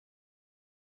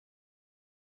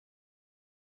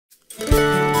We're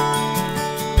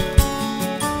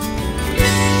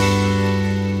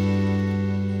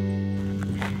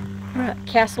at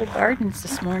Castle Gardens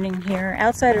this morning here,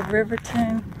 outside of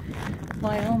Riverton,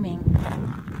 Wyoming.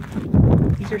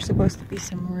 These are supposed to be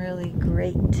some really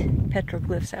great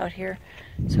petroglyphs out here,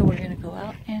 so we're going to go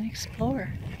out and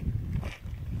explore.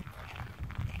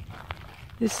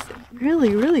 This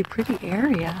really pretty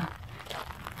area.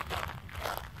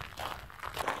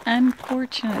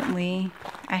 Unfortunately,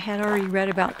 I had already read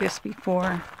about this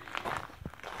before.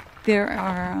 There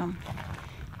are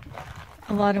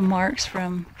a lot of marks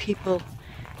from people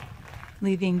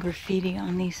leaving graffiti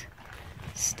on these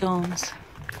stones.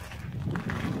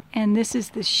 And this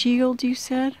is the shield, you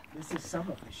said? This is some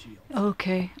of the shield.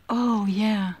 Okay. Oh,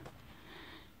 yeah.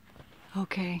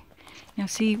 Okay. Now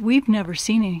see, we've never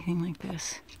seen anything like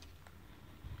this.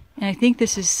 And I think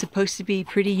this is supposed to be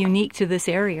pretty unique to this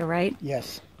area, right?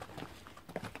 Yes.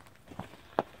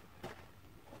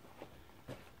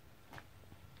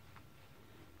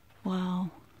 Wow.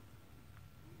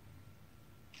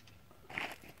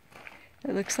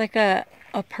 It looks like a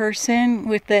person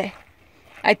with the...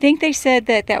 I think they said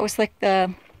that that was like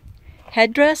the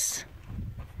headdress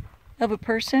of a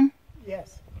person.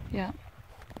 Yes. Yeah.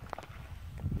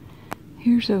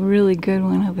 Here's a really good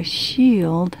one of a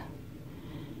shield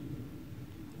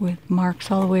with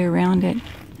marks all the way around it.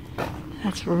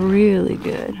 That's really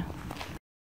good.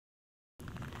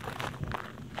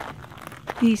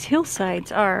 These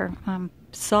hillsides are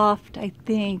soft, I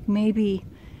think. Maybe,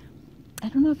 I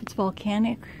don't know if it's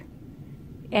volcanic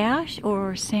ash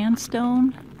or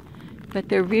sandstone, but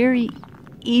they're very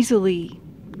easily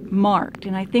marked,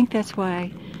 and I think that's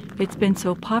why it's been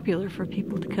so popular for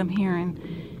people to come here and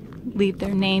leave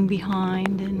their name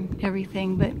behind and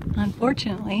everything. But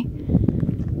unfortunately,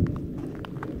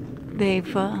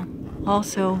 they've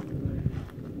also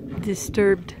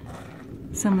disturbed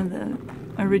some of the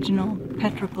original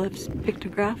petroglyphs,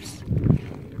 pictographs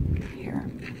here.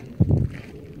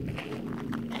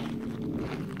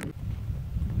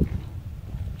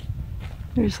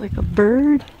 There's like a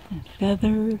bird, a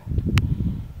feather,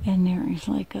 and there is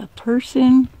like a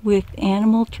person with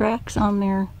animal tracks on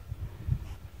their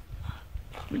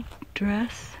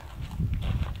dress.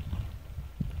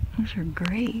 Those are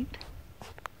great.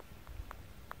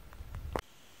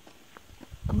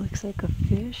 It looks like a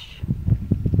fish.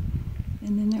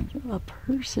 And then there's a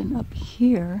person up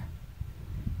here.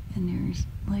 And there's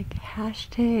like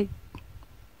hashtag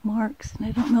marks. And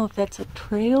I don't know if that's a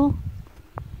trail.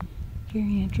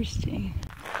 Very interesting.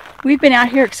 We've been out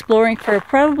here exploring for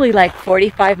probably like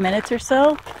 45 minutes or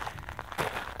so.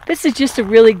 This is just a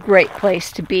really great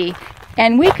place to be.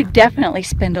 And we could definitely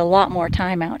spend a lot more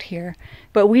time out here.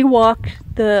 But we walked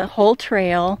the whole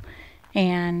trail,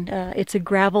 and it's a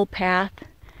gravel path.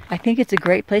 I think it's a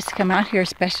great place to come out here,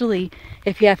 especially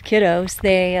if you have kiddos.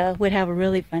 They would have a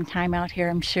really fun time out here,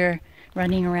 I'm sure,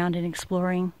 running around and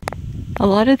exploring. A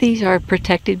lot of these are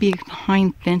protected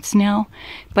behind fence now,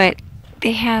 but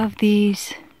they have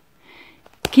these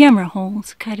camera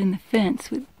holes cut in the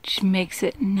fence, which makes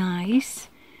it nice.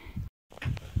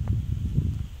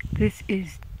 This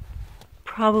is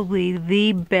probably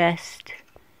the best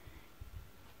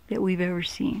that we've ever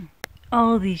seen.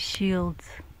 All these shields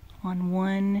on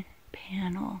one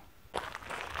panel.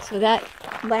 So that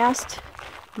last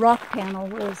rock panel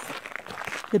was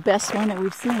the best one that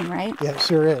we've seen, right? Yeah, it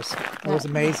sure is. That was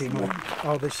amazing with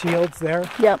all the shields there.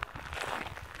 Yep.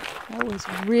 That was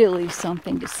really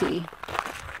something to see.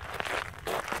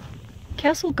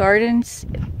 Castle Gardens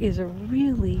is a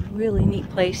really neat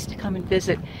place to come and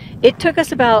visit. It took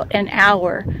us about an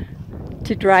hour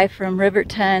to drive from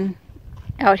Riverton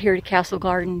out here to Castle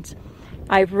Gardens.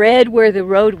 I've read where the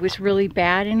road was really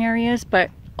bad in areas, but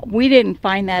we didn't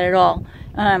find that at all.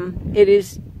 It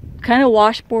is kind of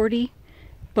washboardy,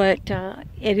 but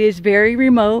it is very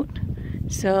remote,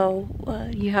 so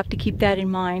you have to keep that in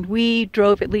mind. We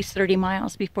drove at least 30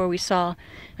 miles before we saw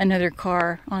another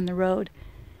car on the road.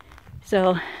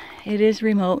 So it is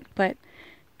remote, but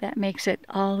that makes it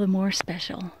all the more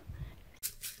special.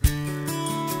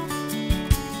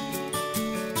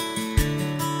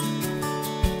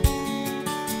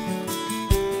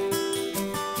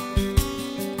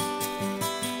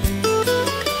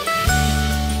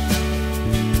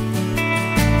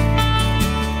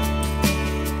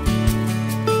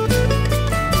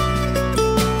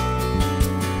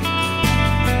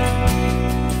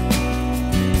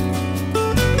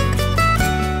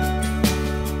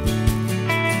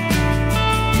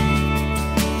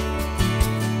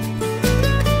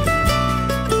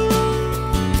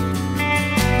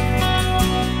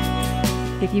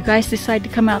 If you guys decide to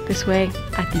come out this way,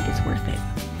 I think it's worth it.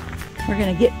 We're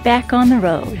going to get back on the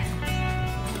road.